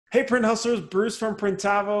Hey, Print Hustlers, Bruce from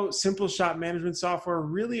Printavo, Simple Shop Management Software.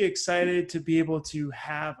 Really excited to be able to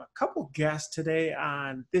have a couple guests today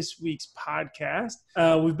on this week's podcast.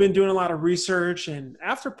 We've been doing a lot of research, and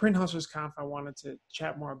after Print Hustlers Conf, I wanted to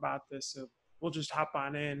chat more about this, so we'll just hop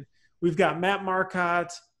on in. We've got Matt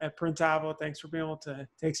Marcotte at Printavo. Thanks for being able to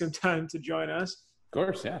take some time to join us. Of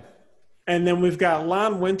course, yeah. And then we've got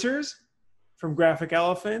Lon Winters from Graphic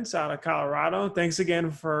Elephants out of Colorado. Thanks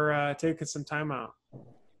again for taking some time out.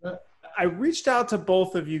 I reached out to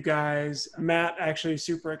both of you guys. Matt actually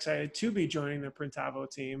super excited to be joining the Printavo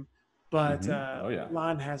team, but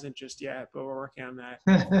Lon hasn't just yet, but we're working on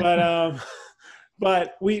that.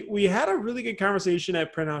 But we had a really good conversation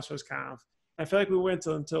at Print Hustlers Conf. I feel like we went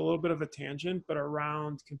into a little bit of a tangent, but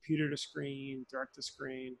around computer to screen, direct to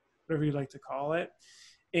screen, whatever you like to call it,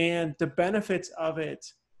 and the benefits of it.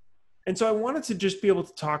 And so I wanted to just be able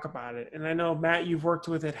to talk about it. And I know, Matt, you've worked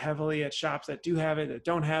with it heavily at shops that do have it, that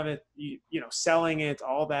don't have it, you know, selling it,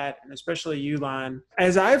 all that, and especially you, Lon.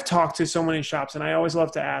 As I've talked to so many shops, and I always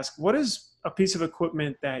love to ask, what is a piece of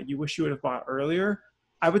equipment that you wish you would have bought earlier?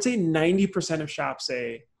 I would say 90% of shops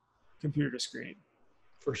say computer to screen.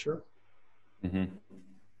 For sure. Mm-hmm.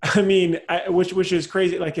 I mean, which is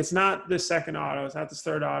crazy. Like, it's not the second auto, it's not this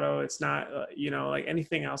third auto, it's not, like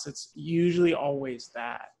anything else. It's usually always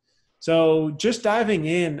that. So just diving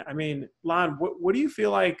in, I mean, Lon, what do you feel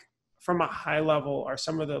like from a high level are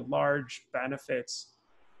some of the large benefits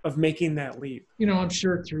of making that leap? You know, I'm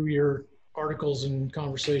sure through your articles and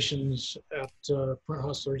conversations at Print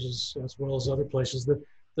Hustlers as well as other places,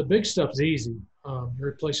 the big stuff's easy. You're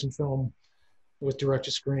replacing film with direct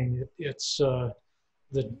to screen. It's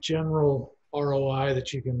the general ROI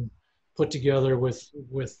that you can put together with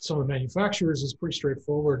some of the manufacturers is pretty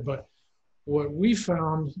straightforward, but what we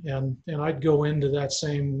found, and I'd go into that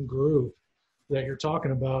same group that you're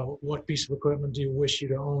talking about, what piece of equipment do you wish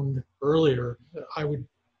you'd owned earlier? I would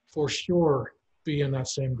for sure be in that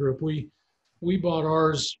same group. We bought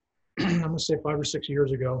ours, I'm gonna say 5 or 6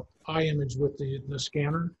 years ago, iMage with the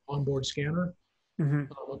scanner, onboard scanner.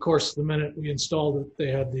 Mm-hmm. Of course, the minute we installed it, they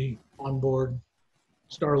had the onboard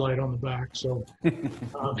starlight on the back. So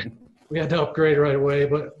we had to upgrade right away,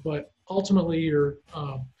 but ultimately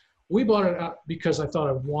we bought it out because I thought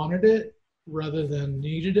I wanted it rather than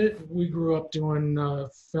needed it. We grew up doing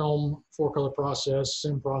film, 4-color process,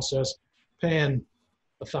 sim process, paying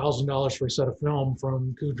 $1,000 for a set of film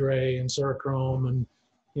from Coudray and Serichrome and,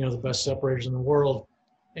 the best separators in the world,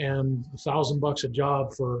 and $1,000 a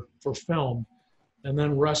job for film, and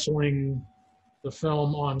then wrestling the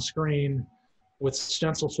film on screen with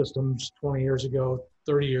stencil systems 20 years ago,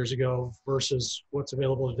 30 years ago versus what's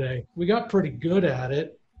available today. We got pretty good at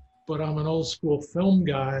it, but I'm an old school film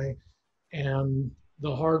guy, and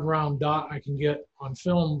the hard round dot I can get on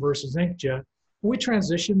film versus inkjet. We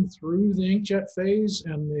transitioned through the inkjet phase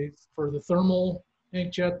and for the thermal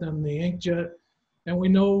inkjet, then the inkjet, and we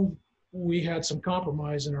know we had some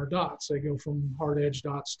compromise in our dots. They go from hard edge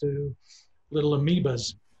dots to little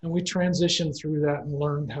amoebas, and we transitioned through that and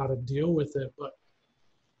learned how to deal with it. But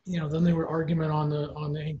then they were argument on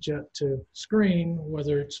the inkjet to screen,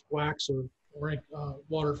 whether it's wax or ink,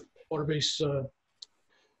 water-based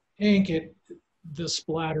ink, the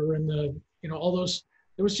splatter and all those,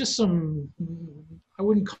 there was just some, I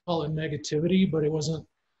wouldn't call it negativity, but it wasn't,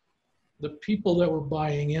 the people that were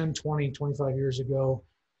buying in 20, 25 years ago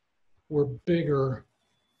were bigger.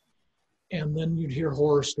 And then you'd hear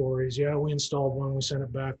horror stories. Yeah, we installed one, we sent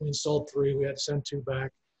it back. We installed 3, we had to send 2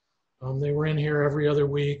 back. They were in here every other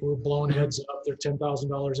week. We were blowing heads up. They're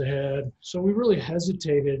 $10,000 a head. So we really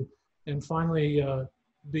hesitated, and finally,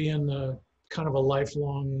 being kind of a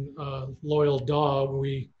lifelong loyal dog,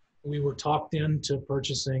 we were talked into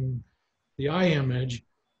purchasing the iMage,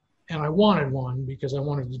 and I wanted one because I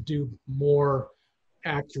wanted to do more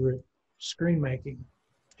accurate screen making.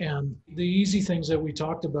 And the easy things that we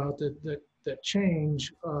talked about that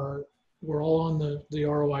change were all on the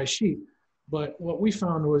ROI sheet. But what we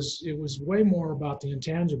found was it was way more about the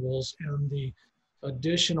intangibles and the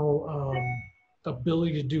additional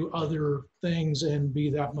ability to do other things and be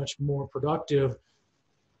that much more productive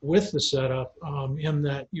with the setup, in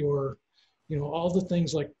that all the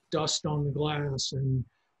things like dust on the glass and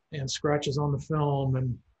scratches on the film,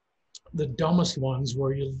 and the dumbest ones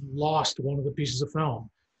where you lost one of the pieces of film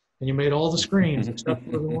and you made all the screens except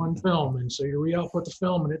for the one film, and so you re-output the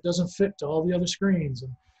film and it doesn't fit to all the other screens,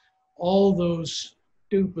 and all those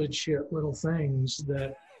stupid shit little things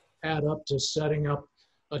that add up to setting up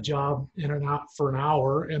a job in and out for an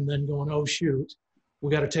hour and then going, oh shoot,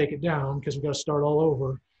 we got to take it down because we got to start all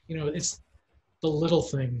over. It's the little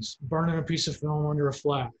things, burning a piece of film under a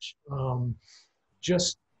flash,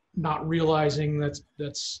 just not realizing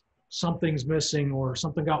that's something's missing or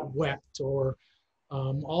something got wet or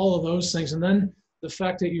all of those things. And then the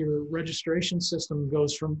fact that your registration system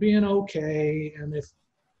goes from being okay, and if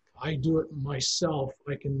I do it myself,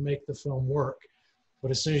 I can make the film work.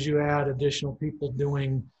 But as soon as you add additional people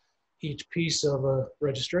doing each piece of a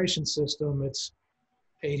registration system, it's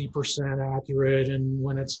 80% accurate, and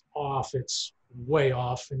when it's off, it's way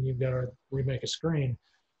off, and you've got to remake a screen.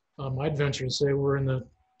 I'd venture to say we're in the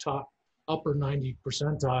upper 90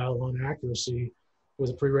 percentile on accuracy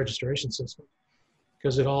with a pre-registration system,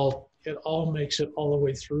 because it all makes it all the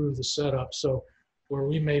way through the setup. So where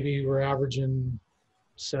we're averaging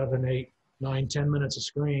 7, 8, 9, 10 minutes a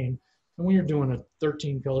screen, and when you're doing a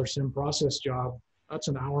 13 color sim process job, that's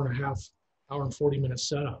an hour and a half, hour and 40 minute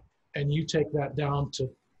setup. And you take that down to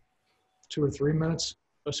 2 or 3 minutes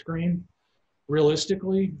a screen,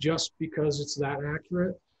 realistically, just because it's that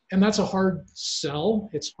accurate. And that's a hard sell.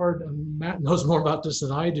 It's hard, and Matt knows more about this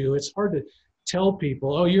than I do. It's hard to tell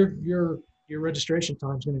people, oh, your registration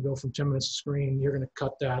time is going to go from 10 minutes a screen. You're going to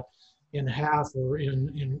cut that in half or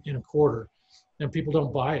in a quarter. And people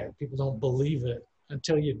don't buy it. People don't believe it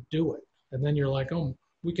until you do it. And then you're like, oh,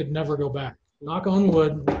 we could never go back. Knock on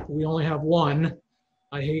wood, we only have one.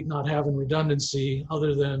 I hate not having redundancy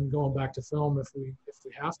other than going back to film if we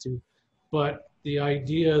have to. But the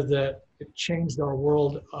idea that it changed our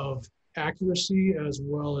world of accuracy as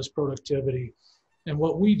well as productivity. And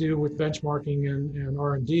what we do with benchmarking and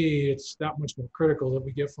R&D, it's that much more critical that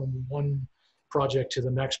we get from one project to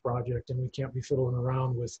the next project, and we can't be fiddling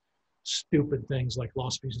around with stupid things like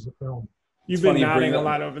lost pieces of film. You've been nodding a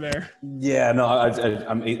lot over there. Yeah, no,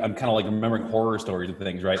 I'm kind of like remembering horror stories and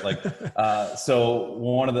things, right? Like, so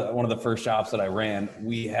one of the first shops that I ran,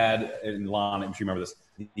 we had in Lon, I'm sure you remember this,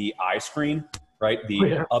 the eye screen, right?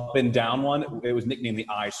 The up and down one. It was nicknamed the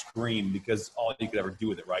eye screen because all you could ever do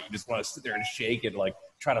with it, right? You just want to sit there and shake it, like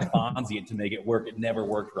try to Fonzie it to make it work. It never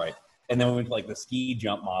worked right. And then we went to like the ski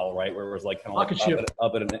jump model, right, where it was like kind of like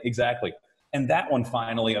up at exactly. And that one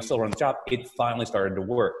finally, I was still running the shop. It finally started to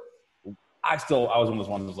work. I was one of those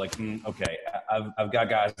ones that was like, okay, I've got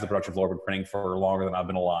guys at the production floor been printing for longer than I've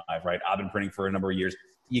been alive, right? I've been printing for a number of years.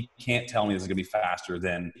 You can't tell me this is going to be faster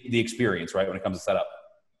than the experience, right, when it comes to setup.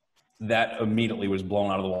 That immediately was blown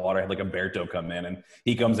out of the water. I had like Umberto come in, and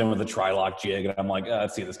he comes in with a tri-lock jig, and I'm like,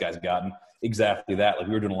 let's see what this guy's gotten. Exactly that. Like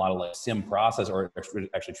we were doing a lot of like sim process or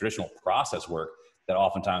actually traditional process work that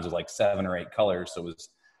oftentimes was like 7 or 8 colors. So it was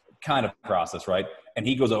kind of process, right? And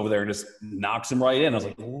he goes over there and just knocks him right in. I was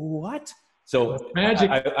like, what? So magic.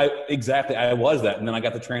 Exactly. I was that. And then I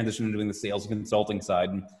got the transition to doing the sales and consulting side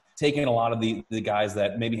and taking a lot of the guys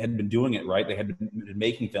that maybe had been doing it, right? They had been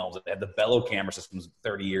making films. They had the bellow camera systems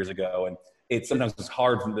 30 years ago. And sometimes it's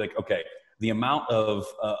hard for me to be like, okay, the amount of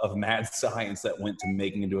mad science that went to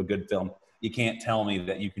making into a good film, you can't tell me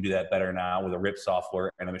that you can do that better now with a RIP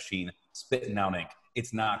software and a machine spitting out ink.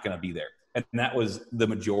 It's not going to be there. And that was the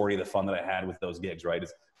majority of the fun that I had with those gigs, right?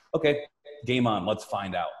 Is okay, game on, let's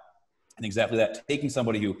find out. And exactly that, taking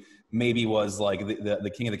somebody who maybe was like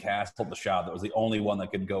the king of the castle of the shop, that was the only one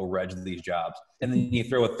that could go reg these jobs. And then you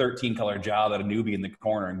throw a 13 color job at a newbie in the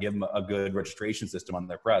corner and give them a good registration system on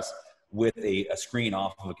their press with a screen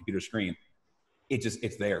off of a computer screen.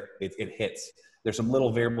 It's there, it hits. There's some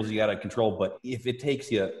little variables you got to control, but if it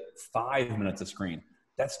takes you 5 minutes a screen,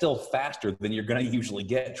 that's still faster than you're going to usually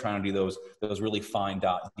get trying to do those really fine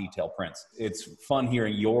dot detail prints. It's fun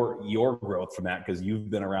hearing your growth from that because you've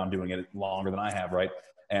been around doing it longer than I have, right?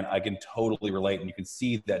 And I can totally relate, and you can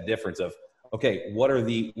see that difference of, okay, what are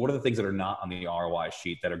the things that are not on the ROI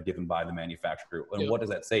sheet that are given by the manufacturer, and what does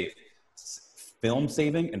that save? Film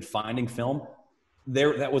saving and finding film.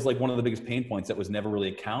 That was like one of the biggest pain points that was never really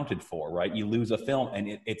accounted for, right? You lose a film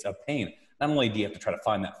and it's a pain. Not only do you have to try to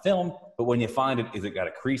find that film, but when you find it, is it got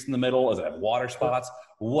a crease in the middle? Does it have water spots?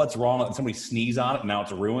 What's wrong with it? Somebody sneeze on it and now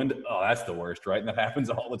it's ruined? Oh, that's the worst, right? And that happens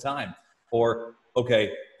all the time. Or,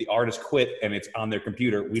 okay, the artist quit and it's on their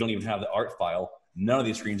computer. We don't even have the art file. None of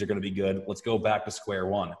these screens are going to be good. Let's go back to square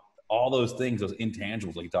one. All those things, those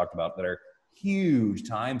intangibles like you talked about that are huge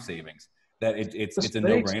time savings. That it's a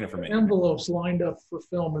no-brainer for me. Envelopes lined up for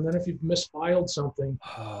film, and then if you've misfiled something,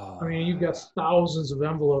 I mean, you've got thousands of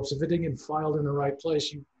envelopes. If it didn't get filed in the right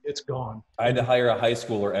place, it's gone. I had to hire a high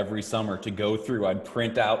schooler every summer to go through. I'd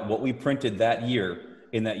print out what we printed that year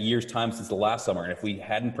in that year's time since the last summer, and if we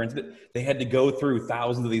hadn't printed it, they had to go through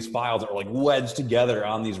thousands of these files that were like wedged together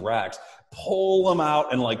on these racks, pull them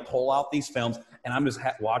out, and like pull out these films. And I'm just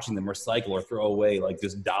watching them recycle or throw away like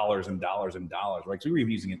just dollars and dollars and dollars, right? So we were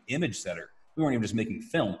even using an image setter. We weren't even just making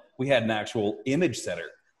film. We had an actual image setter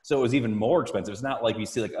So it was even more expensive. It's not like you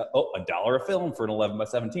see like, $1 a film for an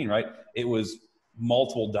 11x17, right? It was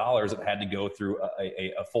multiple dollars that had to go through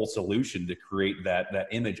a full solution to create that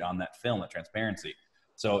image on that film, that transparency.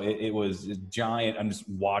 So it was giant. I'm just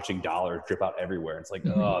watching dollars drip out everywhere. It's like,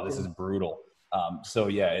 oh, this is brutal. So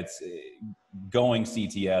yeah, it's going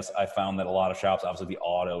CTS. I found that a lot of shops, obviously the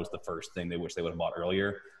auto is the first thing they wish they would have bought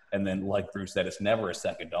earlier. And then like Bruce said, it's never a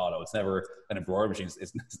second auto. It's never an embroidery machine.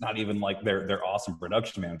 It's not even like their awesome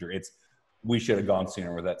production manager. We should have gone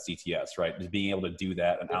sooner with that CTS, right? Just being able to do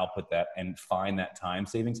that and output that and find that time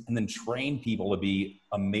savings and then train people to be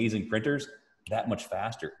amazing printers that much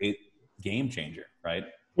faster. Game changer, right?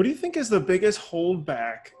 What do you think is the biggest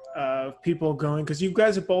holdback of people going? Because you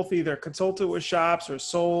guys have both either consulted with shops or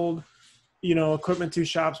sold, equipment to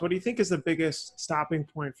shops. What do you think is the biggest stopping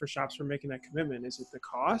point for shops from making that commitment? Is it the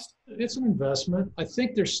cost? It's an investment. I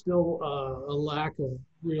think there's still a lack of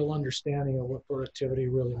real understanding of what productivity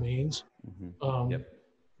really means.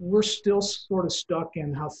 We're still sort of stuck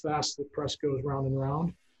in how fast the press goes round and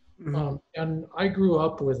round. And I grew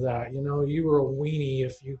up with that. You were a weenie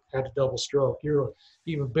if you had a double stroke. You're an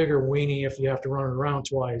even bigger weenie if you have to run it around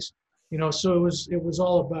twice. So it was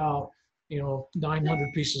all about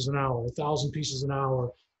 900 pieces an hour, 1,000 pieces an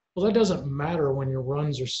hour. Well, that doesn't matter when your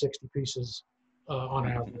runs are 60 pieces on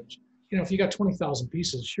average. If you got 20,000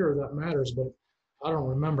 pieces, sure, that matters, but I don't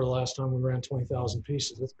remember the last time we ran 20,000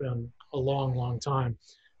 pieces. It's been a long, long time.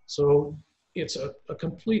 So it's a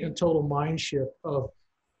complete and total mind shift of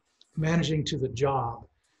managing to the job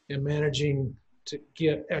and managing to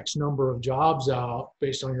get X number of jobs out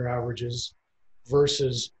based on your averages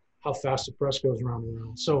versus how fast the press goes around and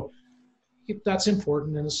around. So that's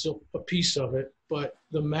important and it's still a piece of it, but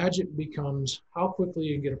the magic becomes how quickly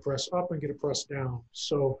you can get a press up and get a press down.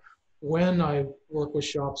 So when I work with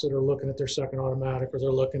shops that are looking at their second automatic or they're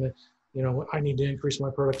looking at, I need to increase my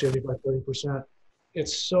productivity by 30%,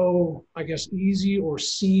 it's so, I guess, easy or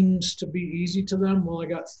seems to be easy to them. Well, I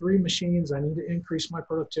got 3 machines. I need to increase my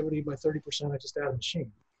productivity by 30%. I just add a machine.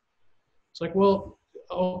 It's like, well,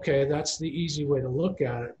 okay, that's the easy way to look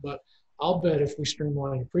at it, but I'll bet if we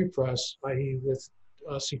streamline your pre-press, i.e. with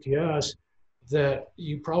CTS, that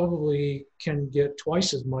you probably can get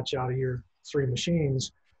twice as much out of your 3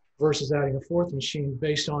 machines versus adding a 4th machine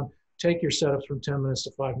based on take your setups from 10 minutes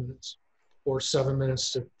to 5 minutes or 7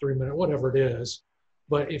 minutes to 3 minutes, whatever it is.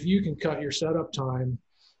 But if you can cut your setup time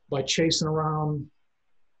by chasing around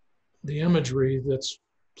the imagery that's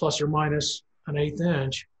plus or minus an 1/8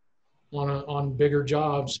 inch on bigger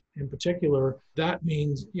jobs in particular, that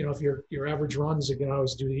means, if your average runs, again, I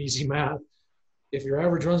always do the easy math. If your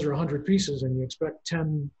average runs are 100 pieces and you expect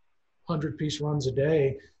 10 100-piece runs a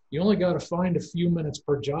day, you only got to find a few minutes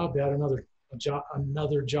per job to add another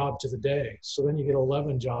job to the day. So then you get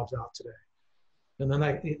 11 jobs out today. And then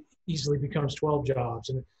it easily becomes 12 jobs.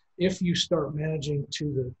 And if you start managing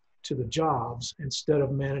to the jobs instead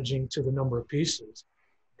of managing to the number of pieces,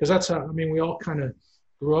 because that's how, we all kind of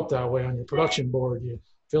grew up that way on your production board. You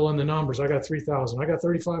fill in the numbers. I got 3,000. I got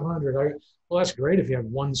 3,500. Well, that's great if you have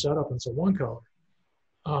one setup and it's a 1 color.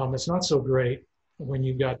 It's not so great when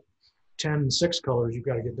you've got 10 6 colors you've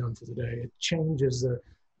got to get done for the day. It changes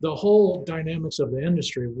the whole dynamics of the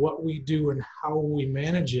industry. What we do and how we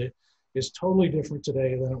manage it is totally different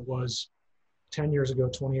today than it was 10 years ago,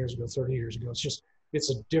 20 years ago, 30 years ago.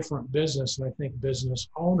 It's a different business. And I think business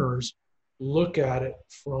owners look at it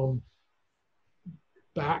from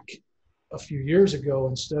back a few years ago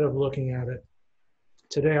instead of looking at it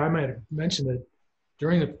today. I might have mentioned it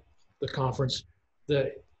during the conference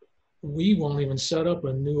that we won't even set up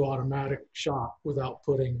a new automatic shop without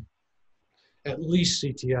putting at least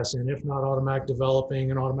CTS in, if not automatic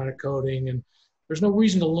developing and automatic coding. And there's no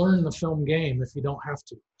reason to learn the film game if you don't have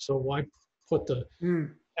to. So why put the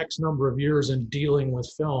X number of years in dealing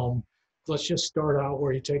with film? Let's just start out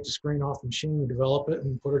where you take the screen off the machine, you develop it,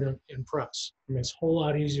 and put it in press. It's a whole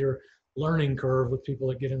lot easier learning curve with people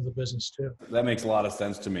that get into the business too. That makes a lot of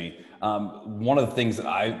sense to me. One of the things that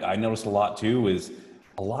I noticed a lot too is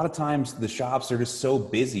a lot of times the shops are just so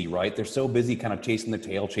busy, right? They're so busy kind of chasing the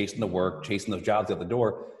tail, chasing the work, chasing those jobs out the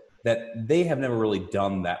door, that they have never really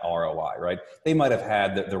done that ROI, right? They might have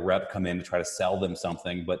had the rep come in to try to sell them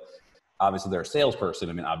something, but obviously they're a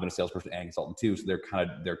salesperson. I've been a salesperson and consultant too, so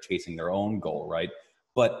they're chasing their own goal, right?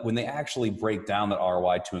 But when they actually break down that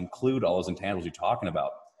ROI to include all those intangibles you're talking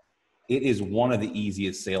about, it is one of the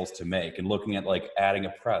easiest sales to make. And looking at like adding a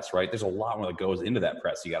press, right? There's a lot more that goes into that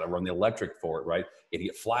press. You got to run the electric for it, right? You have to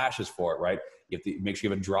get flashes for it, right? You have to make sure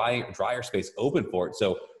you have a dryer space open for it.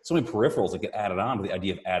 So many peripherals that get added on to the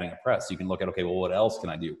idea of adding a press. So you can look at, okay, well, what else can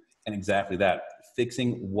I do? And exactly that,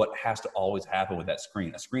 fixing what has to always happen with that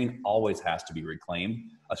screen. A screen always has to be reclaimed.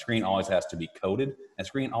 A screen always has to be coated. A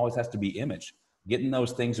screen always has to be imaged. Getting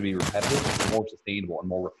those things to be repetitive, more sustainable, and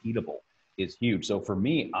more repeatable is huge. So for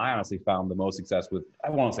me, I honestly found the most success with, I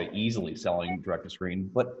won't say easily selling direct to screen,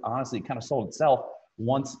 but honestly it kind of sold itself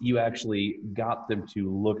once you actually got them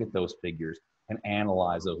to look at those figures and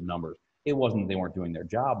analyze those numbers. It wasn't they weren't doing their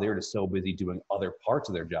job. They were just so busy doing other parts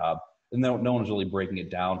of their job. And no one was really breaking it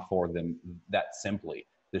down for them that simply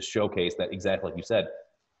to showcase that, exactly like you said,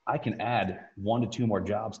 I can add 1 to 2 more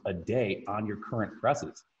jobs a day on your current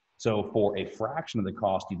presses. So for a fraction of the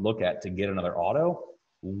cost you look at to get another auto,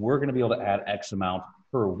 we're going to be able to add X amount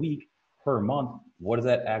per week, per month. What is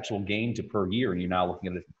that actual gain to per year? And you're now looking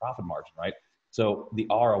at a different profit margin, right? So the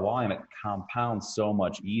ROI on it compounds so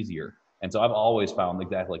much easier. And so I've always found,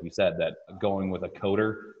 exactly like you said, that going with a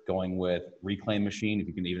coder, going with reclaim machine, if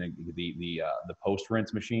you can even the post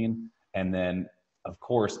rinse machine, and then of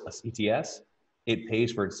course a CTS, it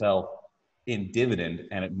pays for itself in dividend,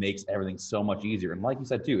 and it makes everything so much easier. And like you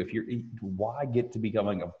said too, why get to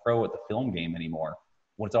becoming a pro at the film game anymore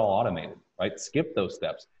when it's all automated, right? Skip those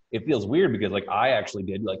steps. It feels weird because like I actually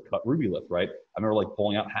did like cut ruby lift, right? I remember like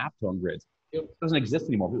pulling out halftone grids. It doesn't exist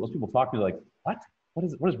anymore. Most people talk to me like, what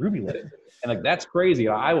is ruby lift? And like, that's crazy.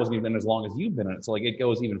 I wasn't even in as long as you've been in it. So like it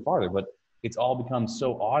goes even farther, but it's all become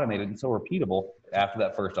so automated and so repeatable. After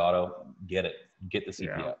that first auto, get the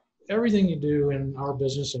CTS. Yeah. Everything you do in our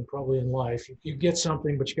business and probably in life, you get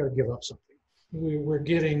something, but you got to give up something. We're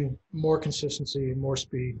getting more consistency, more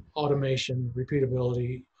speed, automation,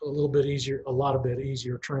 repeatability, a lot bit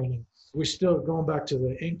easier training. We still, going back to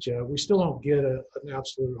the inkjet, we still don't get an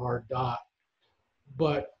absolute hard dot,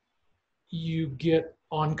 but you get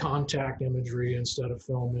on contact imagery instead of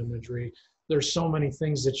film imagery. There's so many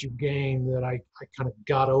things that you gain that I kind of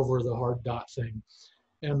got over the hard dot thing.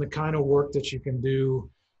 And the kind of work that you can do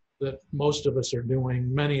that most of us are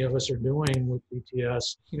doing, many of us are doing with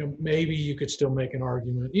CTS, maybe you could still make an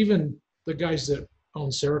argument. Even the guys that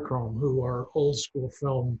own Serichrome, who are old school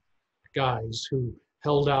film guys who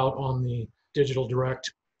held out on the digital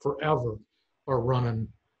direct forever, are running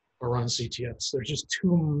CTS. There's just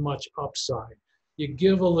too much upside. You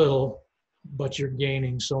give a little, but you're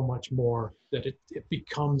gaining so much more that it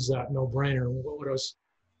becomes that no-brainer.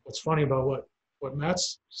 What's funny about what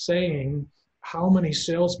Matt's saying, how many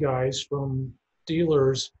sales guys from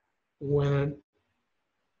dealers, when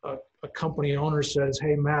a company owner says,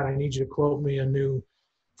 hey, Matt, I need you to quote me a new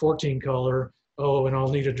 14 color, and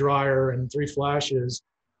I'll need a dryer and 3 flashes,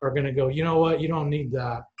 are going to go, you know what, you don't need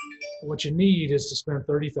that. What you need is to spend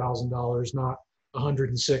 $30,000, not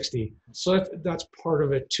 160. So that's part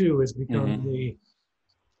of it too, is become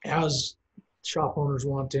as shop owners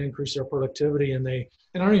want to increase their productivity, and I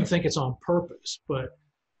don't even think it's on purpose, but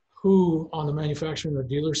who on the manufacturing or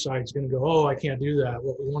dealer side is going to go, oh, I can't do that.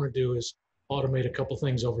 What we want to do is automate a couple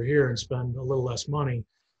things over here and spend a little less money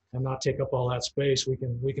and not take up all that space. We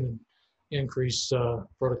can increase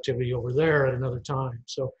productivity over there at another time.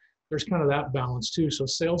 So there's kind of that balance too. So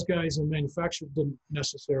sales guys and manufacturers didn't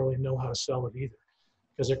necessarily know how to sell it either,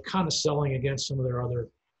 because they're kind of selling against some of their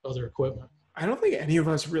other equipment. I don't think any of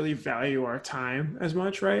us really value our time as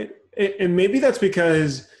much, right? And maybe that's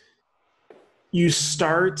because you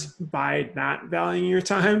start by not valuing your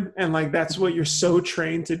time, and like that's what you're so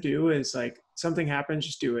trained to do, is like something happens,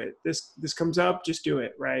 just do it. This comes up, just do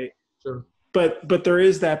it, right? Sure. But there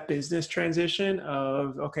is that business transition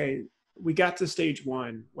of, okay, we got to stage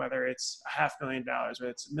 1, whether it's $500,000, whether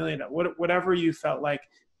it's $1 million, whatever you felt like,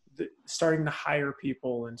 starting to hire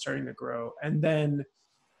people and starting to grow, and then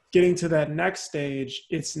getting to that next stage.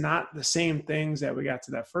 It's not the same things that we got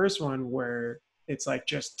to that first one, where it's like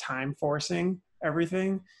just time forcing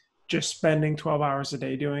everything, just spending 12 hours a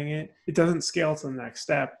day doing it. It doesn't scale to the next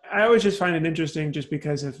step. I always just find it interesting just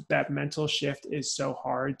because of that mental shift is so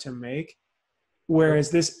hard to make. Whereas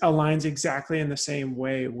this aligns exactly in the same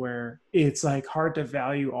way, where it's like hard to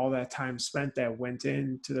value all that time spent that went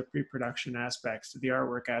into the pre-production aspects, to the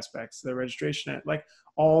artwork aspects, to the registration, like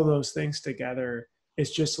all those things together.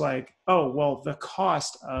 It's just like, oh, well, the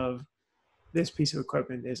cost of this piece of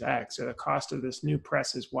equipment is X, or the cost of this new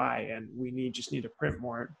press is Y, and we just need to print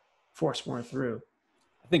more, force more through.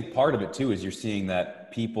 I think part of it too is you're seeing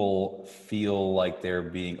that people feel like they're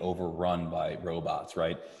being overrun by robots,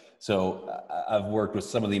 right? So I've worked with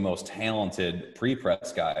some of the most talented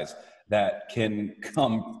pre-press guys that can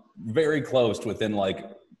come very close to within like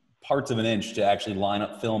parts of an inch to actually line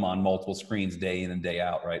up film on multiple screens day in and day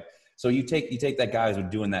out, right? So you take that guy who's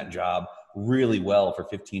been doing that job really well for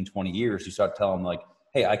 15, 20 years, you start telling them like,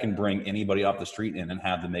 hey, I can bring anybody off the street in and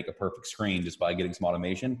have them make a perfect screen just by getting some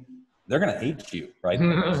automation, they're going to hate you, right?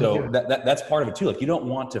 So Yeah. that's part of it too. Like, you don't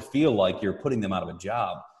want to feel like you're putting them out of a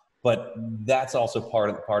job, but that's also part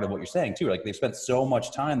of what you're saying too. Like, they've spent so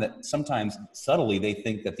much time that sometimes subtly they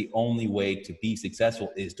think that the only way to be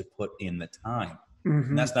successful is to put in the time.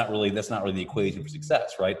 And that's not really the equation for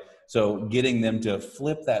success, right? So getting them to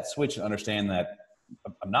flip that switch and understand that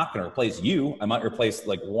I'm not going to replace you. I might replace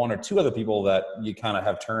like one or two other people that you kind of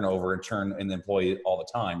have turnover and churn in the employee all the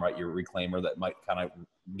time, right? Your reclaimer that might kind of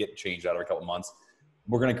get changed out every couple of months.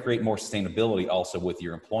 We're going to create more sustainability also with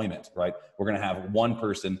your employment, right? We're going to have one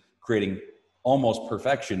person creating almost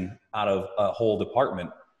perfection out of a whole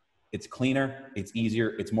department. It's cleaner, it's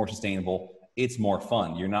easier, it's more sustainable, it's more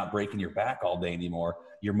fun. You're not breaking your back all day anymore.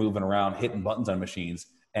 You're moving around, hitting buttons on machines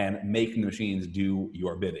and making the machines do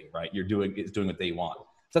your bidding, right? It's doing what they want.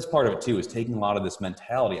 So that's part of it too, is taking a lot of this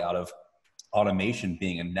mentality out of automation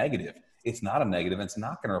being a negative. It's not a negative. It's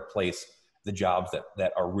not going to replace the jobs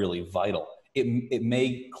that are really vital. It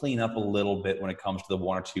may clean up a little bit when it comes to the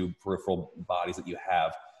one or two peripheral bodies that you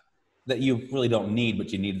have that you really don't need,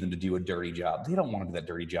 but you need them to do a dirty job. They don't want to do that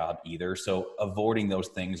dirty job either. So avoiding those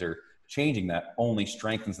things or changing that only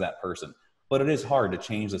strengthens that person. But it is hard to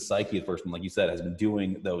change the psyche of the person, like you said, has been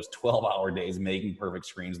doing those 12-hour days, making perfect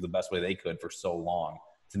screens the best way they could for so long,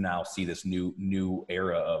 to now see this new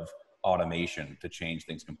era of automation to change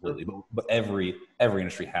things completely. But every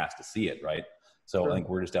industry has to see it, right? So I think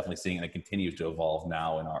we're just definitely seeing it. It continues to evolve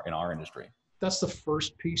now in our industry. That's the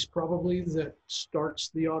first piece probably that starts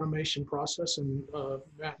the automation process. And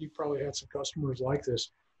Matt, you probably had some customers like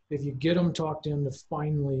this. If you get them talked into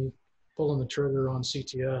finally pulling the trigger on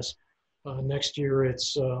CTS, next year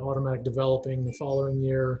it's automatic developing. The following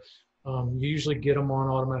year, you usually get them on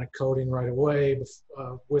automatic coding right away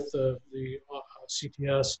with the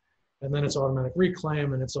CTS, and then it's automatic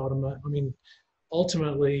reclaim, and it's automatic. I mean,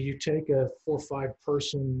 ultimately, you take a 4 or 5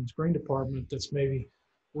 person screen department that's maybe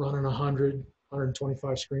running 100,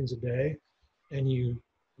 125 screens a day, and you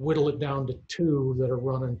whittle it down to 2 that are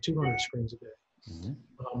running 200 screens a day.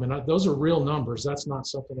 And those are real numbers. That's not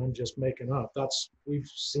something I'm just making up. We've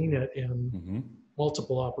seen it in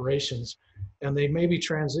multiple operations, and they maybe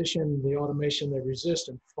transition the automation they resist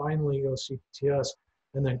and finally go CTS,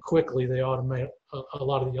 and then quickly they automate a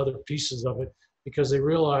lot of the other pieces of it, because they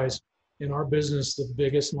realize in our business, the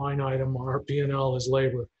biggest line item on our P&L is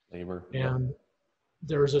labor. And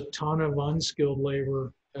there's a ton of unskilled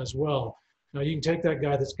labor as well. Now, you can take that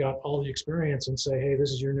guy that's got all the experience and say, hey,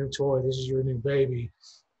 this is your new toy, this is your new baby.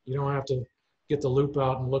 You don't have to get the loop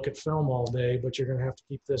out and look at film all day, but you're going to have to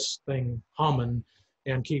keep this thing humming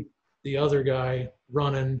and keep the other guy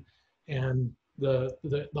running, and the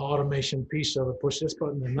automation piece of it, push this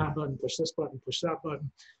button and that button, push this button, push that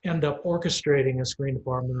button, end up orchestrating a screen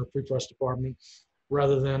department or pre-press department,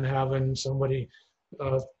 rather than having somebody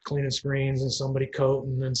cleaning screens and somebody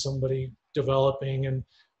coating and somebody developing. And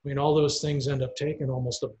I mean, all those things end up taking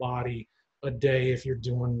almost a body a day if you're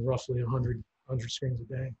doing roughly 100 screens a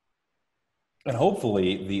day. And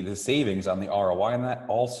hopefully the savings on the ROI on that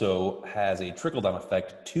also has a trickle-down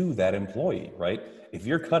effect to that employee, right? If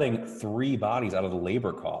you're cutting 3 bodies out of the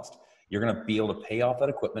labor cost, you're going to be able to pay off that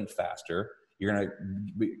equipment faster. You're going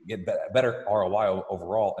to get better ROI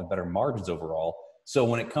overall and better margins overall. So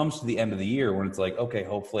when it comes to the end of the year, when it's like, okay,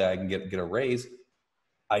 hopefully I can get a raise,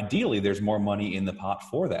 ideally there's more money in the pot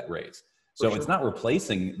for that raise. So it's not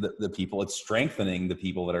replacing the people, it's strengthening the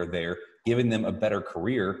people that are there, giving them a better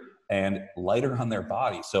career and lighter on their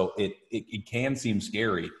body. So it can seem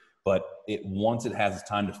scary, but once it has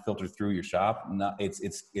time to filter through your shop,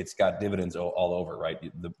 it's got dividends all over, right?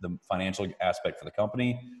 The financial aspect for the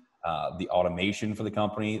company, the automation for the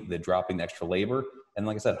company, the dropping the extra labor, and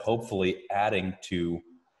like I said, hopefully adding to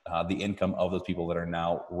the income of those people that are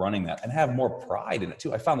now running that, and have more pride in it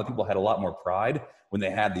too. I found that people had a lot more pride when they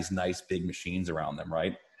had these nice big machines around them,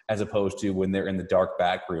 right? As opposed to when they're in the dark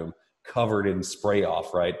back room covered in spray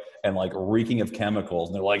off, right? And like reeking of chemicals.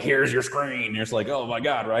 And they're like, here's your screen. And you're just like, oh my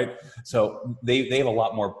God, right? So they have a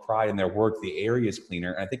lot more pride in their work. The area is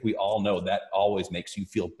cleaner. And I think we all know that always makes you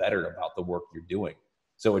feel better about the work you're doing.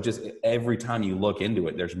 So it just, every time you look into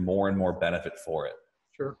it, there's more and more benefit for it.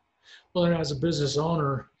 Sure. Well, and as a business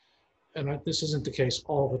owner, and this isn't the case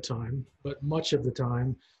all the time, but much of the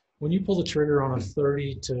time, when you pull the trigger on a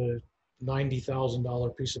 $30,000 to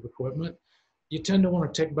 $90,000 piece of equipment, you tend to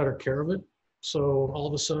want to take better care of it. So all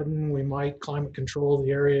of a sudden, we might climate control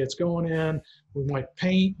the area it's going in. We might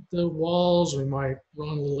paint the walls. We might run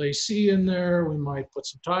a little AC in there. We might put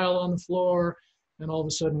some tile on the floor. And all of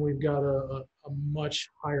a sudden, we've got a much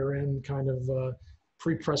higher end kind of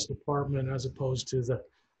pre-press department as opposed to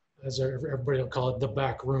as everybody will call it, the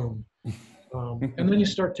back room. And then you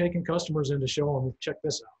start taking customers in to show them, check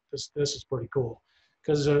this out. This is pretty cool.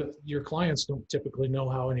 Because your clients don't typically know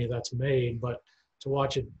how any of that's made, but to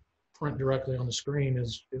watch it print directly on the screen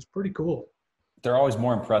is pretty cool. They're always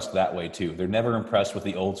more impressed that way too. They're never impressed with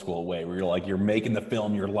the old school way where you're making the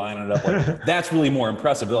film, you're lining it up. Like, that's really more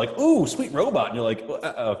impressive. They're like, ooh, sweet robot. And you're like, well,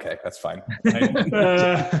 okay, that's fine.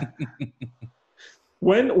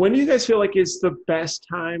 When do you guys feel like is the best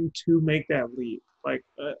time to make that leap? Like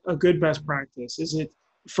a good best practice? Is it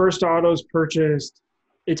first auto's purchased,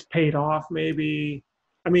 it's paid off maybe?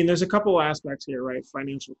 I mean, there's a couple aspects here, right?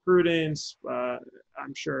 Financial prudence,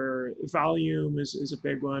 I'm sure volume is a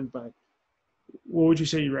big one, but what would you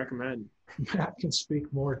say you recommend? Matt can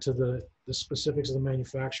speak more to the specifics of the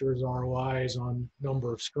manufacturer's ROIs on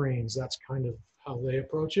number of screens. That's kind of how they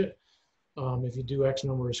approach it. If you do X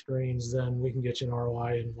number of screens, then we can get you an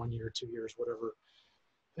ROI in 1 year, 2 years, whatever.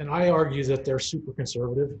 And I argue that they're super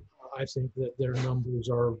conservative. I think that their numbers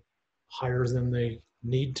are higher than they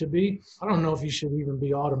need to be. I don't know if you should even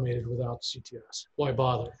be automated without CTS. Why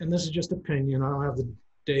bother? And this is just opinion. I don't have the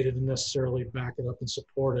data to necessarily back it up and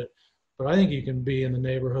support it. But I think you can be in the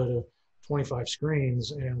neighborhood of 25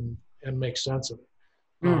 screens and make sense of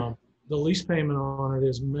it. The lease payment on it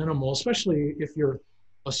is minimal, especially if you're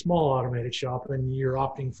a small automated shop and you're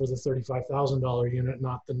opting for the $35,000 unit,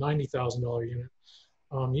 not the $90,000 unit.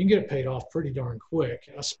 You can get it paid off pretty darn quick,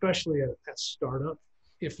 especially at startup.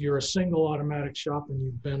 If you're a single automatic shop and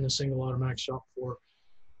you've been a single automatic shop for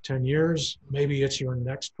 10 years, maybe it's your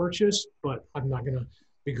next purchase, but I'm not going to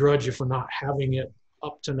begrudge you for not having it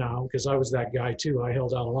up to now, because I was that guy too. I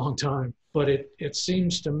held out a long time. But it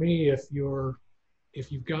seems to me if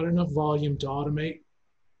you've got enough volume to automate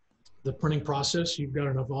the printing process, you've got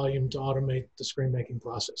enough volume to automate the screen making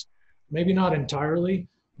process. Maybe not entirely,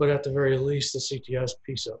 but at the very least, the CTS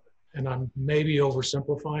piece of it. And I'm maybe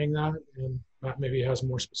oversimplifying that, and Matt maybe has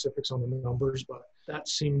more specifics on the numbers, but that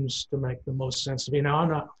seems to make the most sense to me.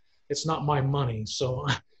 Now, it's not my money, so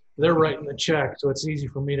they're writing the check, so it's easy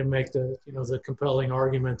for me to make the compelling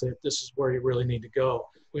argument that this is where you really need to go.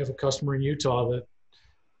 We have a customer in Utah that,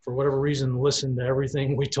 for whatever reason, listened to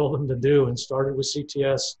everything we told them to do and started with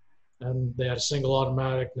CTS, and they had a single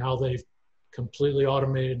automatic. Now they've completely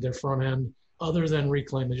automated their front end. Other than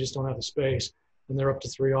reclaim, they just don't have the space. And they're up to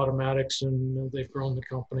 3 automatics, and they've grown the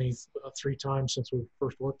company 3 times since we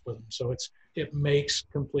first worked with them. So it makes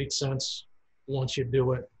complete sense once you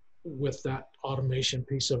do it with that automation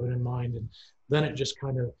piece of it in mind. And then it just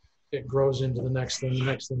it grows into the next thing, the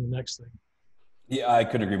next thing, the next thing. Yeah, I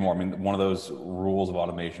couldn't agree more. I mean, one of those rules of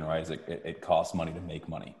automation, right, is it costs money to make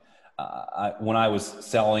money. When I was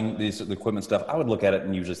selling the equipment stuff, I would look at it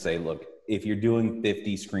and usually say, look, if you're doing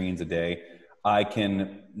 50 screens a day, I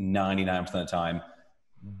can 99% of the time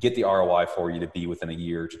get the ROI for you to be within a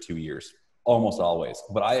year to 2 years, almost always.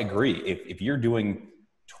 But I agree. If you're doing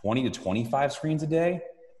 20 to 25 screens a day,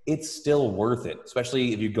 it's still worth it,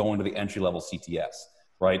 especially if you go into the entry-level CTS,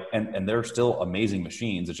 right? And they're still amazing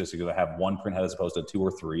machines. It's just going to have 1 print head as opposed to 2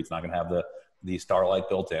 or 3. It's not going to have the Starlight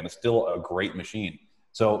built in. It's still a great machine.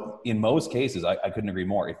 So in most cases, I couldn't agree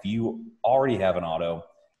more. If you already have an auto,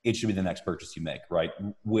 it should be the next purchase you make, right?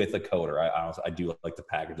 With a coder. I do like to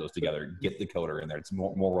package those together, get the coder in there. It's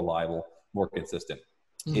more reliable, more consistent.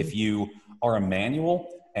 Mm-hmm. If you are a manual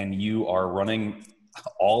and you are running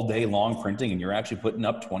all day long printing and you're actually putting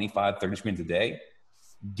up 25, 30 screens a day,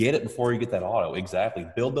 get it before you get that auto. Exactly.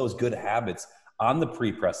 Build those good habits on the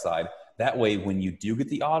pre-press side. That way, when you do get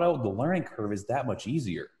the auto, the learning curve is that much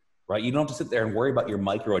easier, right? You don't have to sit there and worry about your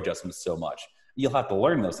micro adjustments so much. You'll have to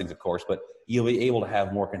learn those things, of course, but you'll be able to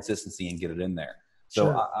have more consistency and get it in there. So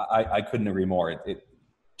sure. I couldn't agree more.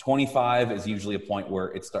 25 is usually a point where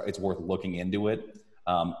it's worth looking into it.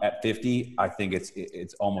 At 50, I think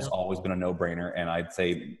it's almost always been a no-brainer, and I'd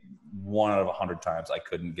say 1 out of 100 times I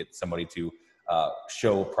couldn't get somebody to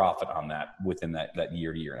show profit on that within that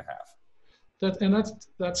year to year and a half.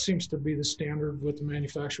 That seems to be the standard with the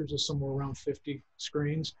manufacturers, is somewhere around 50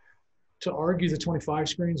 screens. To argue the 25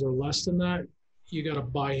 screens or less than that, you got to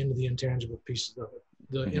buy into the intangible pieces of it,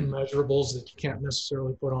 the immeasurables that you can't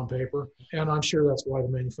necessarily put on paper. And I'm sure that's why the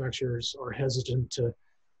manufacturers are hesitant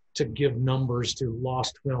to give numbers to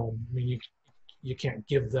lost film. I mean, you can't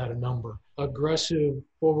give that a number. Aggressive,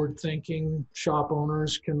 forward-thinking shop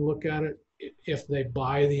owners can look at it if they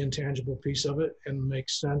buy the intangible piece of it and make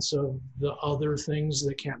sense of the other things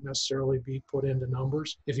that can't necessarily be put into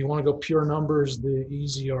numbers. If you want to go pure numbers, the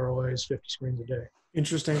easy ROI is 50 screens a day.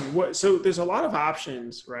 Interesting. So there's a lot of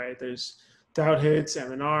options, right? There's Dowd hits,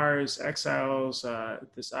 M&Rs, Exiles,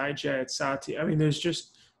 this iJet, Sati. I mean,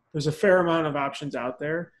 there's a fair amount of options out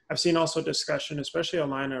there. I've seen also discussion, especially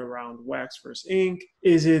online around wax versus ink.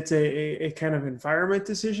 Is it a kind of environment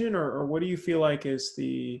decision, or what do you feel like is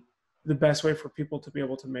the best way for people to be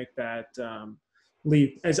able to make that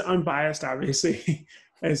leap, as unbiased, obviously,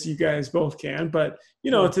 as you guys both can, but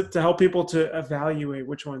to help people to evaluate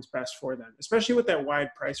which one's best for them, especially with that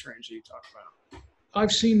wide price range that you talk about.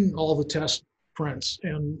 I've seen all the test prints,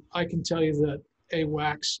 and I can tell you that a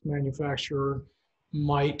wax manufacturer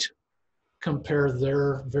might compare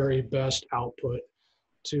their very best output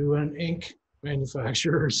to an ink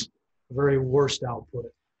manufacturer's very worst output.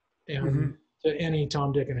 And to any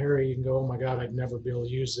Tom, Dick, and Harry, you can go, oh my God, I'd never be able to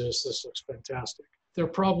use this. This looks fantastic. They're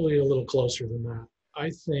probably a little closer than that. I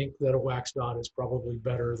think that a wax dot is probably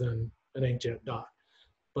better than an inkjet dot.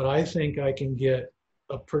 But I think I can get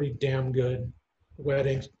a pretty damn good wet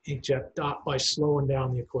inkjet dot by slowing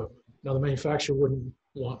down the equipment. Now, the manufacturer wouldn't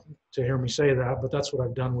want to hear me say that, but that's what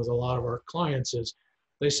I've done with a lot of our clients is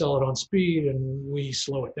they sell it on speed and we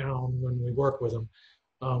slow it down when we work with them.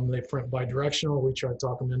 They print bidirectional. We try to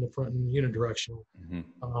talk them into printing unidirectional.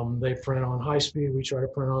 They print on high speed. We try to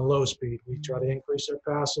print on low speed. We try to increase their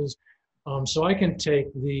passes. So I can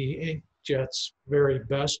take the inkjet's very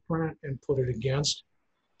best print and put it against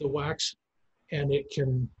the wax, and it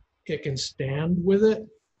can stand with it,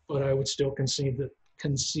 but I would still concede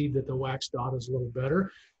that the wax dot is a little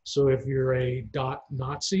better. So if you're a dot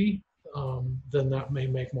Nazi, then that may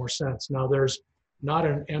make more sense. Now, there's not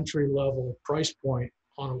an entry level price point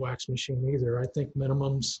on a wax machine either. I think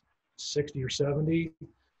minimum's 60 or 70,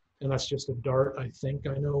 and that's just a dart. I think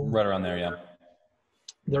I know. Right around there, yeah.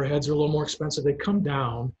 Their heads are a little more expensive. They come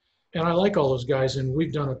down, and I like all those guys, and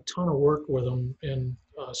we've done a ton of work with them in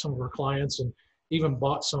some of our clients, and even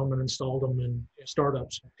bought some and installed them in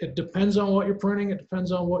startups. It depends on what you're printing. It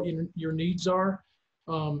depends on what your needs are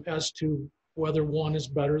as to whether one is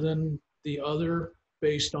better than the other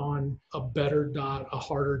based on a better dot, a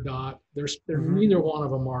harder dot. Neither one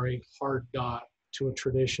of them are a hard dot to a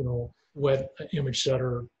traditional wet image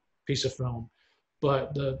setter piece of film.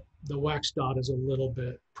 But the wax dot is a little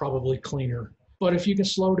bit probably cleaner. But if you can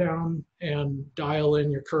slow down and dial in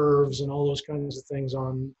your curves and all those kinds of things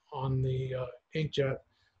on the inkjet,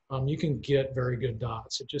 you can get very good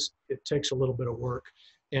dots. It takes a little bit of work,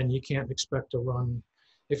 and you can't expect to run.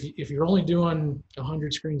 If you're only doing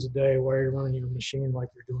 100 screens a day, why are you running your machine like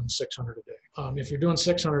you're doing 600 a day? If you're doing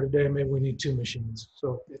 600 a day, maybe we need 2 machines.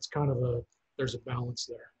 So it's kind of there's a balance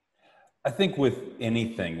there. I think with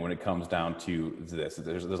anything, when it comes down to this,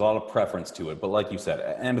 there's a lot of preference to it. But like you said,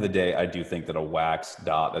 at the end of the day, I do think that a wax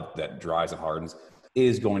dot that dries and hardens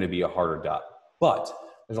is going to be a harder dot. But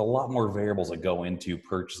there's a lot more variables that go into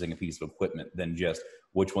purchasing a piece of equipment than just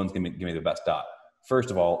which one's going to give me the best dot.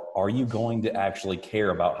 First of all, are you going to actually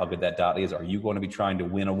care about how good that dot is? Are you going to be trying to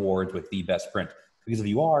win awards with the best print? Because if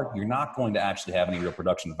you are, you're not going to actually have any real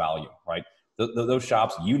production value, right? Those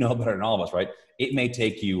shops, better than all of us, right? It may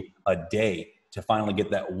take you a day to finally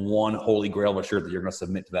get that one holy grail of a shirt that you're going to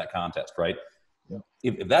submit to that contest, right? Yeah.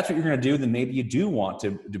 If that's what you're going to do, then maybe you do want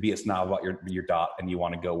to be a snob about your dot and you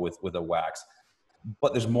want to go with a wax.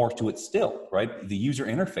 But there's more to it still, right? The user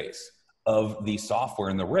interface of the software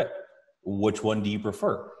and the RIP. Which one do you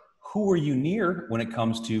prefer? Who are you near when it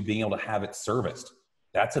comes to being able to have it serviced?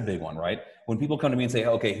 That's a big one, right? When people come to me and say,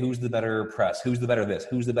 okay, who's the better press? Who's the better this?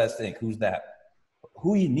 Who's the best ink? Who's that?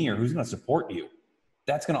 Who are you near? Who's going to support you?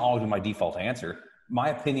 That's going to always be my default answer. My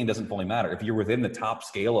opinion doesn't fully matter. If you're within the top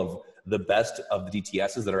scale of the best of the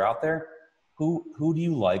DTSs that are out there, who do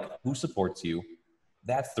you like? Who supports you?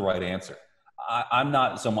 That's the right answer. I'm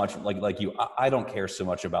not so much like you. I don't care so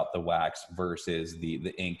much about the wax versus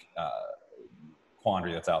the ink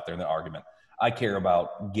quandary that's out there in the argument. I care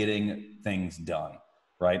about getting things done,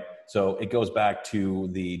 right? So it goes back to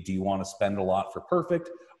do you want to spend a lot for perfect,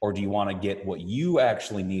 or do you want to get what you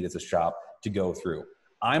actually need as a shop to go through?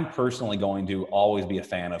 I'm personally going to always be a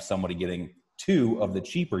fan of somebody getting 2 of the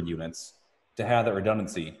cheaper units to have that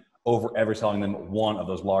redundancy over ever selling them one of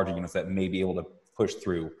those larger units that may be able to push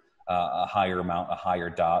through a higher amount, a higher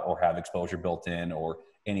dot, or have exposure built in, or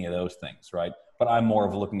any of those things, right? But I'm more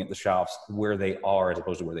of looking at the shops where they are as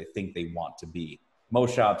opposed to where they think they want to be.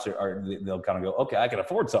 Most shops they'll kind of go, okay, I can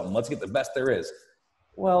afford something. Let's get the best there is.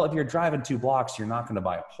 Well, if you're driving 2 blocks, you're not going to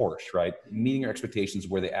buy a Porsche, right? Meeting your expectations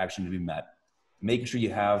where they actually need to be met. Making sure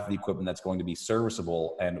you have the equipment that's going to be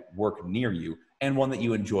serviceable and work near you, and one that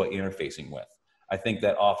you enjoy interfacing with. I think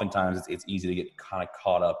that oftentimes it's easy to get kind of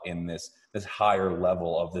caught up in this higher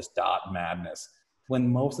level of this dot madness,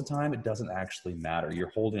 when most of the time it doesn't actually matter. You're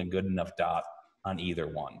holding a good enough dot on either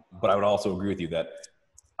one. But I would also agree with you that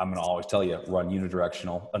I'm going to always tell you, run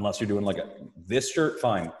unidirectional. Unless you're doing like this shirt,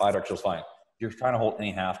 fine. Bidirectional is fine. If you're trying to hold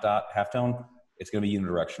any halftone, it's going to be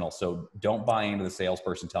unidirectional. So don't buy into the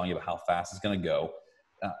salesperson telling you about how fast it's going to go.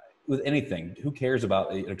 With anything, who cares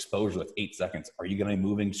about an exposure that's 8 seconds? Are you going to be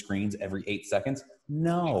moving screens every 8 seconds?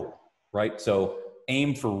 No, right? So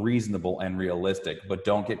aim for reasonable and realistic, but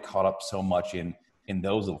don't get caught up so much in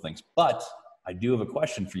those little things. But I do have a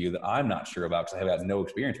question for you that I'm not sure about because I have had no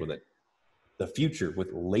experience with it. The future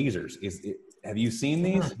with lasers, have you seen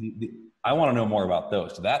these? I want to know more about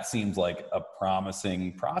those. So that seems like a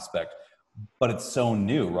promising prospect, but it's so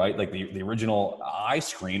new, right? Like the original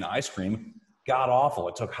ice cream, god awful.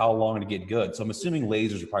 It took how long to get good? So I'm assuming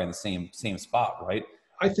lasers are probably in the same spot, right?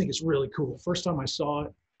 I think it's really cool. First time I saw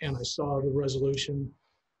it, and I saw the resolution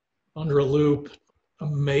under a loop,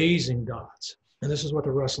 amazing dots. And this is what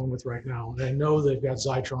they're wrestling with right now. And I know they've got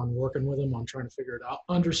Zytron working with them on trying to figure it out.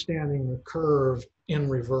 Understanding the curve in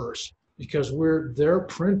reverse, because they're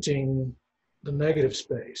printing the negative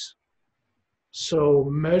space. So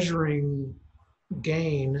measuring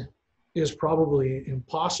gain is probably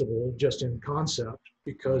impossible just in concept,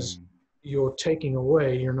 because you're taking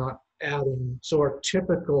away, you're not adding. So our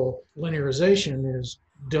typical linearization is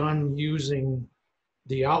done using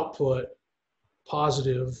the output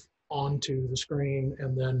positive onto the screen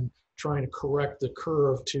and then trying to correct the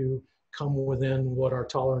curve to come within what our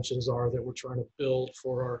tolerances are that we're trying to build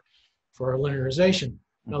for our linearization.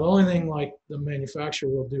 Now, the only thing like the manufacturer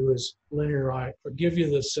will do is linearize or give you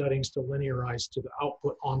the settings to linearize to the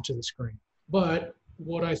output onto the screen. But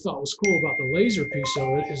what I thought was cool about the laser piece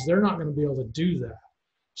of it is they're not going to be able to do that.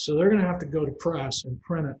 So they're going to have to go to press and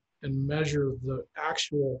print it and measure the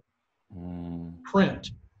actual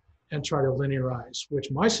print and try to linearize,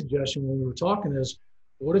 which my suggestion when we were talking is,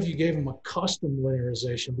 what if you gave them a custom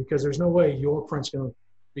linearization? Because there's no way your print's going to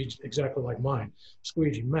be exactly like mine.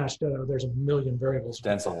 Squeegee, mesh, there's a million variables.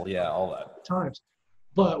 Stencil, yeah, all that. Times.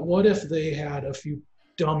 But what if they had a few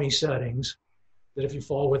dummy settings that if you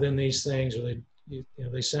fall within these things, or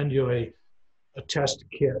they send you a test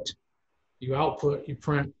kit, you output, you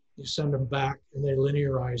print, you send them back, and they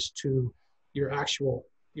linearize to your actual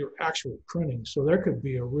printing. So there could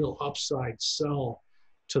be a real upside sell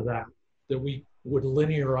to that we would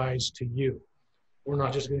linearize to you. We're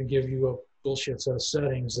not just going to give you a bullshit set of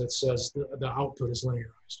settings that says the output is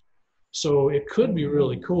linearized. So it could be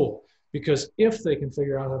really cool, because if they can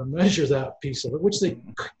figure out how to measure that piece of it, which they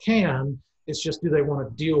can, it's just, do they want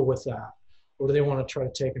to deal with that? Or do they want to try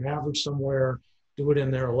to take an average somewhere, do it in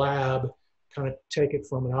their lab, kind of take it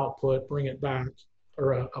from an output, bring it back,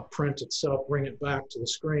 or a print itself, bring it back to the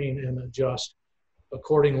screen and adjust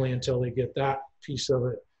accordingly until they get that piece of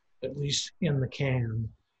it at least in the can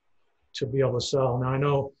to be able to sell. Now, I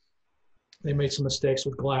know they made some mistakes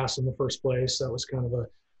with glass in the first place. That was kind of a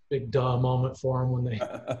big duh moment for them when they,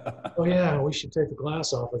 oh yeah, we should take the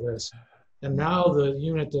glass off of this. And now the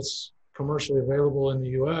unit that's commercially available in the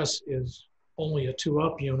US is only a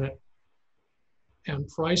 2-up unit. And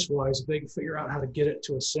price-wise, if they can figure out how to get it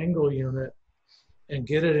to a single unit and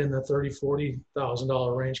get it in the $30,000,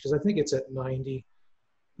 $40,000 range, because I think it's at 90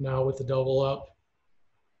 now with the double up.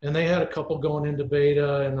 And they had a couple going into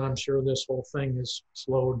beta, and I'm sure this whole thing has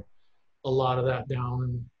slowed a lot of that down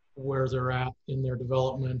and where they're at in their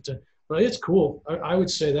development. But it's cool. I would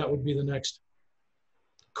say that would be the next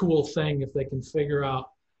cool thing if they can figure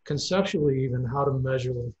out conceptually even how to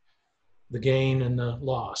measure the gain and the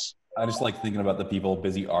loss. I just like thinking about the people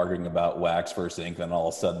busy arguing about wax versus ink, then all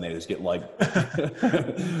of a sudden they just get like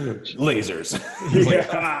lasers.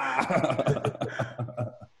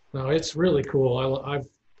 No, it's really cool.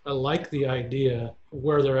 I like the idea.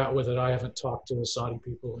 Where they're at with it, I haven't talked to the Saudi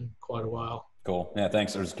people in quite a while. Cool. Yeah,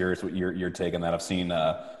 thanks. I was curious what your take on that. I've seen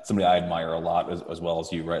somebody I admire a lot as well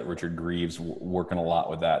as you, right? Richard Greaves working a lot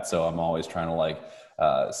with that. So I'm always trying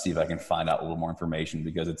to see if I can find out a little more information,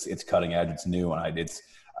 because it's cutting edge, it's new, and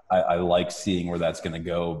I like seeing where that's going to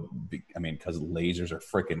go. I mean, because lasers are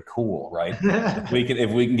freaking cool, right?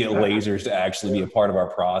 if we can get lasers to actually be a part of our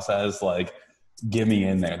process, like, give me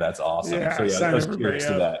in there. That's awesome. Yeah, so yeah, I was curious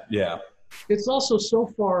to that. Yeah. It's also so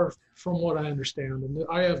far from what I understand, and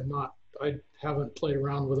I haven't played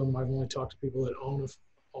around with them. I've only talked to people that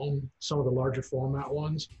own some of the larger format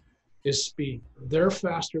ones, is speed. They're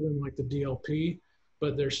faster than like the DLP,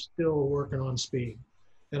 but they're still working on speed.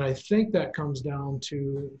 And I think that comes down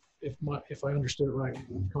to, if I understood it right,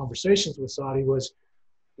 conversations with Saudi was,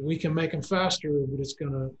 we can make them faster, but it's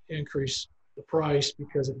going to increase the price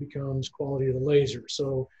because it becomes quality of the laser.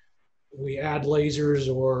 So we add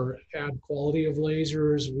lasers or add quality of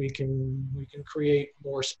lasers, we can create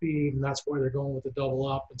more speed, and that's why they're going with the double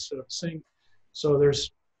up instead of sync. So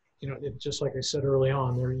there's, just like I said early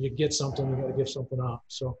on, there you get something, you got to give something up.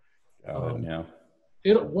 So Yeah.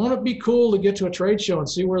 Won't it be cool to get to a trade show and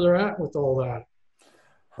see where they're at with all that?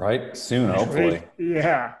 Right, soon, hopefully.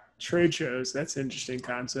 Trade shows. That's an interesting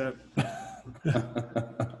concept.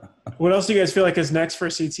 What else do you guys feel like is next for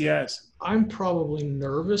CTS? I'm probably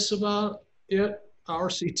nervous about it. Our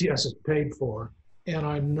CTS is paid for, and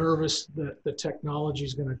I'm nervous that the technology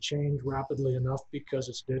is going to change rapidly enough because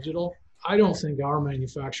it's digital. I don't think our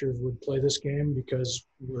manufacturers would play this game because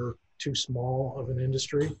we're too small of an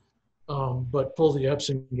industry. But pull the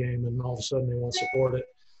Epson game, and all of a sudden they won't support it,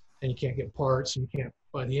 and you can't get parts, and you can't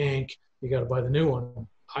buy the ink. You got to buy the new one.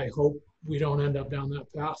 I hope we don't end up down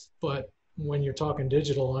that path. But when you're talking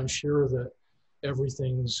digital, I'm sure that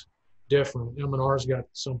everything's different. M&R's got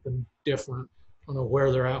something different. I don't know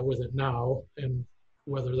where they're at with it now and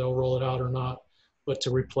whether they'll roll it out or not, but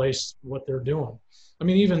to replace what they're doing. I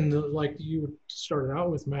mean, even like you started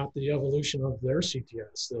out with, Matt, the evolution of their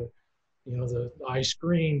CTS, the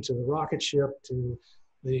iScreen to the rocket ship to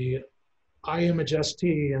the iMage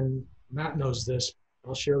ST, and Matt knows this.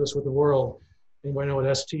 I'll share this with the world. Anybody know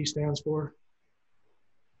what ST stands for?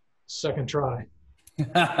 Second try.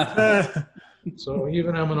 So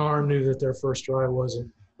even M&R knew that their first try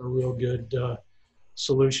wasn't a real good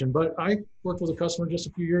solution. But I worked with a customer just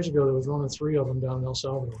a few years ago that was running 3 of them down in El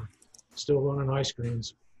Salvador, still running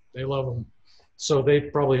iScreens. They love them. So they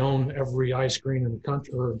probably own every iScreen in the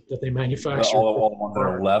country, or that they manufacture. All the ones that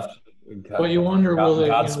are left. But you wonder,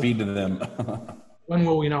 Godspeed to them. When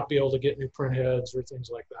will we not be able to get new print heads or things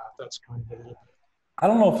like that? That's kind of a little bit. I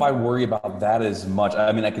don't know if I worry about that as much.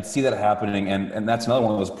 I mean, I could see that happening, and that's another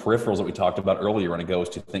one of those peripherals that we talked about earlier when it goes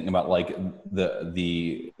to thinking about like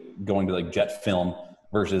the going to like jet film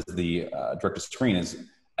versus the direct to screen is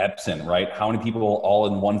Epson, right? How many people all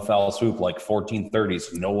in one fell swoop, like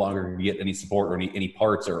 1430s, no longer get any support or any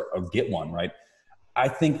parts or get one, right? I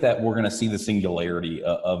think that we're going to see the singularity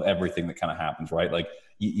of everything that kind of happens, right? Like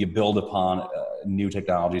you build upon new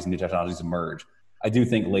technologies, and new technologies emerge. I do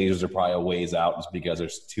think lasers are probably a ways out just because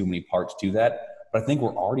there's too many parts to that. But I think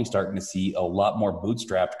we're already starting to see a lot more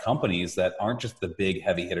bootstrapped companies that aren't just the big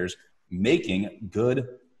heavy hitters making good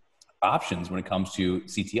options when it comes to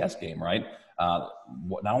CTS game, right?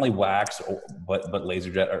 Not only wax, but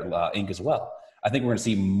laserjet or ink as well. I think we're going to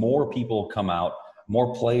see more people come out,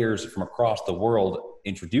 more players from across the world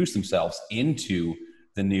introduce themselves into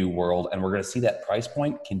the new world, and we're going to see that price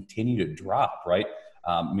point continue to drop, right?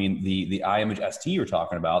 I mean, the iMage ST you're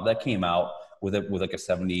talking about, that came out with like a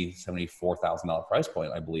 $74,000 price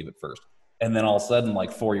point, I believe, at first. And then all of a sudden,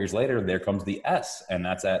 like 4 years later, there comes the S, and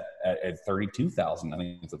that's at $32,000. I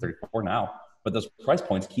think it's at $34 now. But those price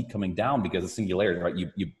points keep coming down because of singularity, right?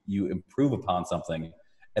 You improve upon something,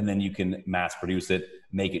 and then you can mass produce it,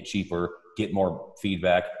 make it cheaper, get more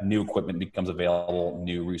feedback, new equipment becomes available,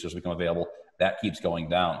 new resources become available. That keeps going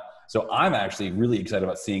down. So I'm actually really excited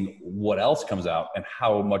about seeing what else comes out and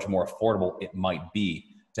how much more affordable it might be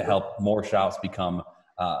to help more shops become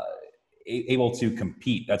able to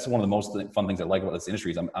compete. That's one of the most fun things I like about this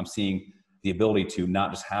industry is I'm seeing the ability to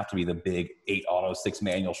not just have to be the big 8 auto, 6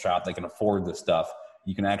 manual shop that can afford this stuff.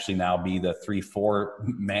 You can actually now be the 3, 4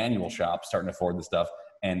 manual shop starting to afford this stuff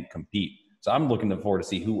and compete. So I'm looking forward to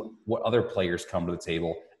see what other players come to the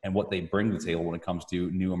table and what they bring to the table when it comes to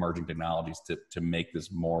new emerging technologies to make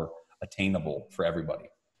this more attainable for everybody.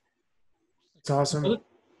 It's awesome.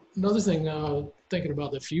 Another thing, thinking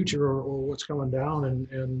about the future or what's coming down,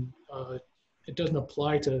 and it doesn't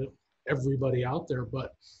apply to everybody out there,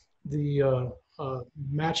 but the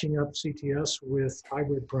matching up CTS with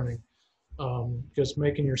hybrid printing, just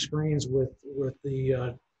making your screens with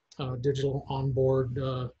the digital onboard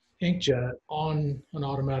inkjet on an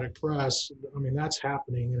automatic press. I mean, that's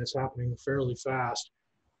happening, and it's happening fairly fast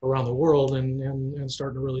around the world and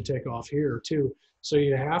starting to really take off here too. So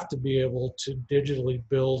you have to be able to digitally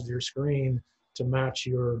build your screen to match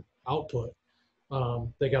your output.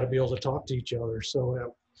 They got to be able to talk to each other.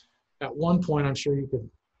 So at one point, I'm sure you could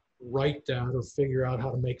write that or figure out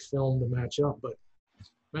how to make film to match up, but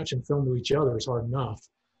matching film to each other is hard enough.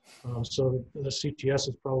 So the CTS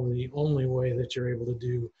is probably the only way that you're able to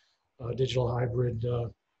do digital hybrid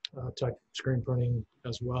type screen printing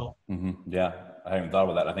as well. Mm-hmm. Yeah, I haven't thought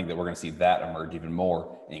about that. I think that we're going to see that emerge even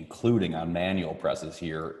more, including on manual presses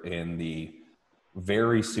here in the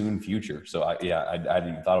very soon future. So I hadn't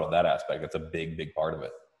even thought about that aspect. That's a big, big part of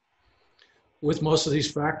it. With most of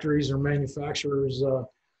these factories or manufacturers,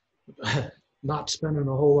 not spending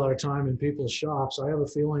a whole lot of time in people's shops, I have a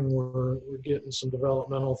feeling we're getting some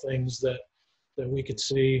developmental things that we could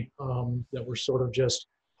see that were sort of just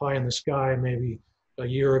pie in the sky maybe a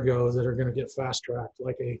year ago that are going to get fast tracked,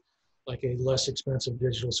 like a less expensive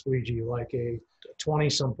digital squeegee, like a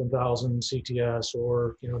 20-something thousand CTS,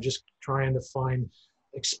 or just trying to find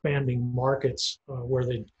expanding markets where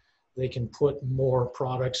they can put more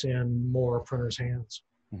products in more printers' hands.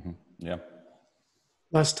 Mm-hmm. Yeah.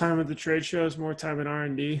 Less time at the trade shows, more time in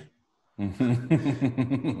R&D.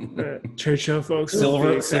 Trade show folks.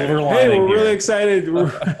 Silver lining. Hey, we're really excited.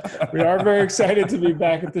 We are very excited to be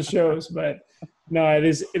back at the shows, but no, it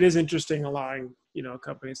is interesting allowing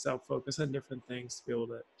companies to help focus on different things to be able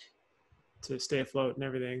to stay afloat and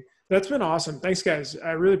everything. That's been awesome. Thanks, guys.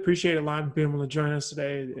 I really appreciate it, Lon, being able to join us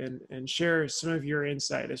today and share some of your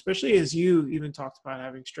insight, especially as you even talked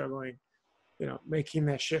about struggling, making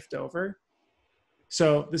that shift over.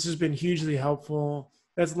 So this has been hugely helpful.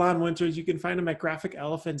 That's Lon Winters. You can find him at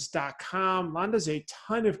graphicelephants.com. Lon does a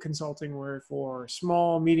ton of consulting work for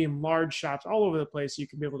small, medium, large shops all over the place. You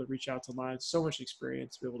can be able to reach out to Lon. So much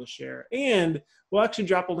experience to be able to share. And we'll actually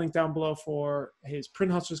drop a link down below for his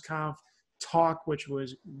Print Hustlers Conf talk, which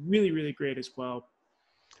was really, really great as well.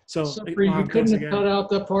 So you couldn't have cut out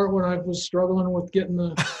that part when I was struggling with getting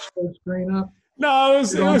the screen up? No, it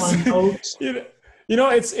was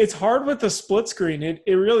it's hard with the split screen.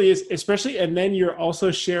 It really is, especially, and then you're also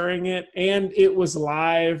sharing it, and it was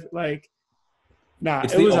live. It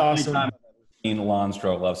was awesome. Time I've seen Lon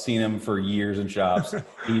struggle. I've seen him for years in shops.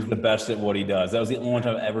 He's the best at what he does. That was the only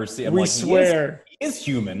time I've ever seen him. We swear. He is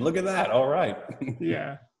human. Look at that. All right.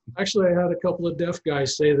 Yeah. Actually, I had a couple of deaf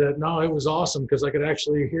guys say that, no, it was awesome because I could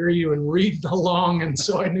actually hear you and read along, and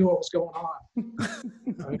so I knew what was going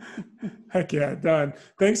on. Heck yeah, done.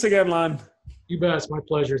 Thanks again, Lon. You bet. It's my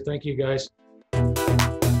pleasure. Thank you, guys.